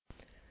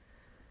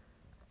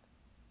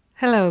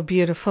Hello,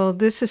 beautiful.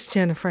 This is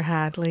Jennifer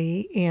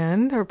Hadley,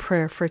 and our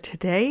prayer for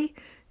today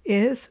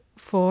is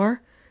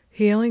for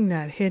healing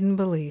that hidden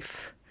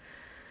belief.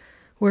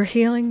 We're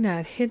healing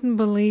that hidden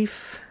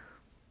belief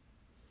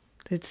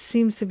that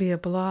seems to be a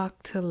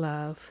block to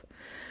love.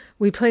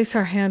 We place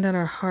our hand on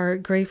our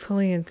heart,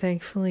 gratefully and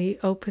thankfully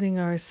opening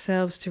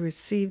ourselves to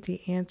receive the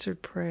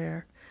answered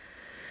prayer.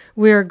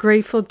 We are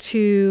grateful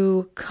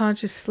to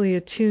consciously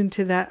attune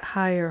to that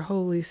higher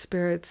Holy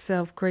Spirit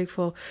self,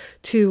 grateful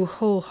to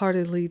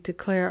wholeheartedly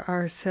declare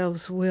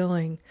ourselves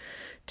willing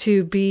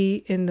to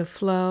be in the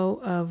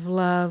flow of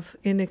love,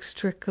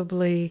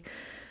 inextricably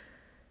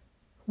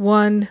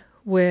one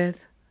with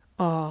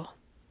all.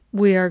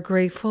 We are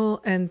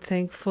grateful and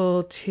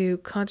thankful to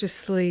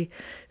consciously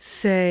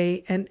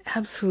say an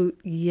absolute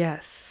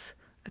yes,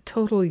 a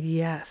total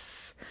yes,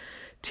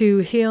 to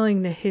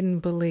healing the hidden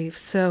beliefs.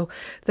 So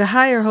the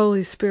higher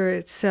Holy Spirit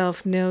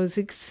itself knows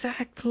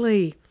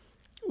exactly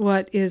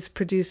what is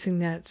producing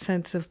that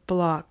sense of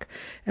block.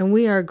 And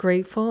we are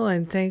grateful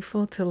and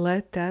thankful to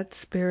let that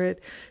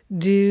Spirit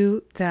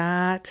do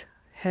that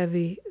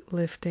heavy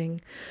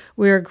lifting.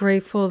 We are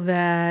grateful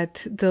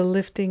that the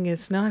lifting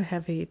is not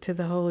heavy to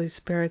the Holy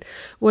Spirit.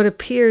 What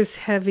appears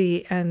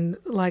heavy and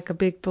like a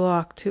big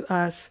block to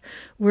us,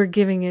 we're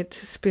giving it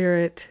to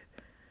Spirit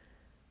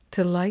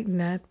to lighten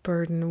that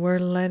burden. We're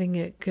letting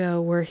it go.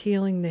 We're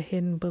healing the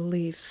hidden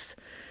beliefs,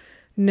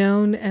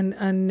 known and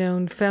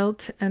unknown,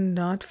 felt and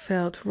not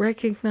felt,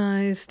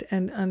 recognized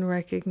and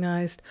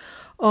unrecognized.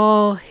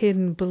 All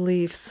hidden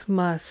beliefs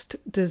must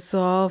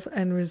dissolve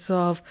and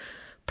resolve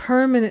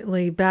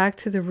permanently back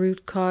to the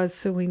root cause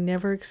so we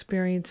never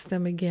experience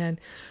them again.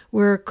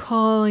 We're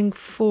calling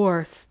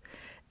forth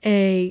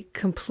a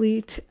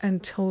complete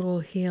and total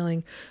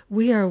healing.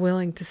 We are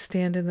willing to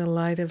stand in the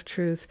light of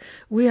truth.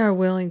 We are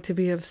willing to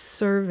be of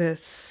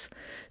service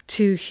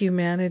to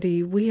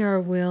humanity. We are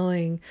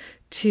willing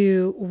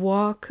to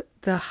walk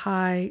the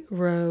high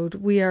road.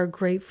 We are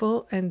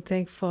grateful and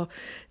thankful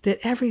that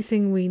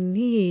everything we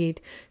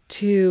need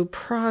to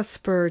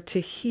prosper,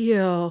 to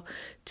heal,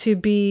 to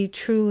be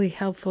truly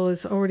helpful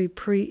is already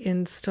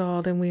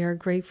pre-installed, and we are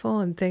grateful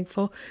and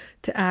thankful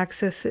to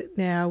access it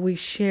now. We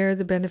share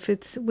the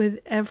benefits with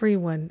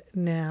everyone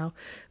now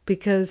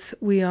because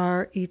we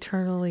are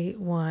eternally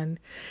one.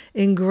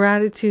 In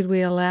gratitude,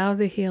 we allow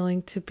the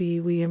healing to be.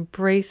 We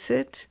embrace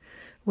it.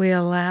 We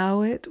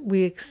allow it,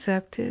 we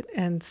accept it,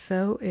 and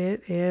so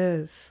it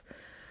is.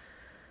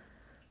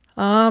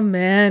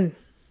 Amen.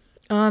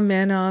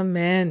 Amen,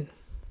 amen.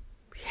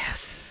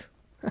 Yes.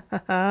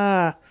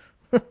 I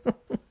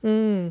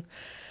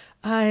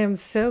am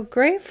so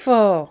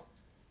grateful.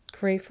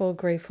 Grateful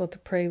to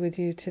pray with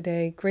you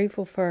today.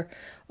 Grateful for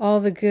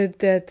all the good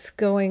that's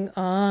going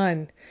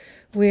on.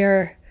 We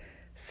are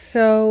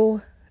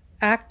so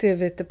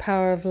active at the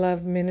Power of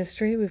Love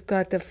Ministry. We've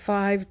got the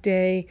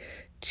 5-day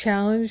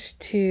challenge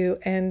to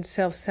end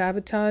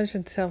self-sabotage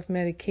and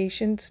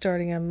self-medication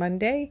starting on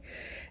Monday.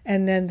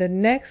 And then the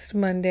next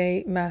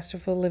Monday,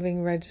 Masterful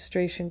Living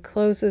registration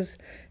closes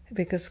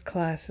because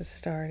class is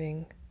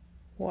starting.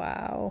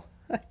 Wow,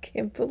 I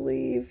can't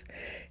believe.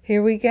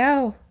 Here we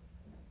go.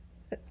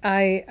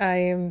 I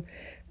am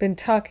been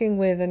talking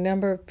with a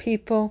number of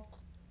people,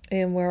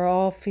 and we're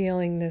all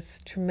feeling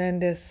this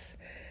tremendous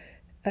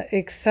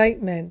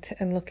excitement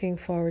and looking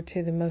forward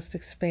to the most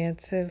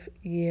expansive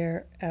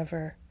year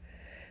ever.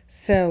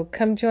 So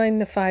come join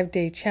the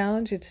 5-day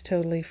challenge. It's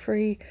totally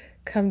free.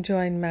 Come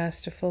join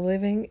Masterful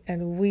Living,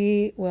 and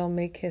we will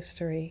make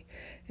history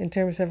in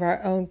terms of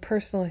our own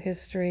personal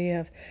history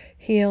of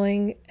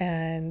healing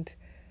and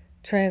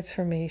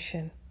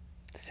transformation.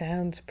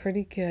 Sounds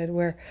pretty good.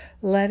 We're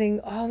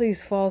letting all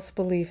these false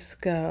beliefs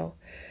go.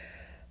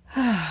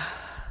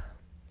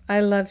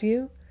 I love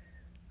you.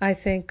 I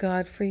thank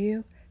God for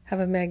you. Have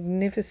a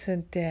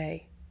magnificent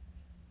day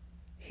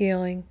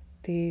healing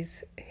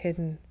these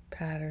hidden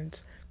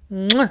patterns.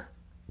 Mwah!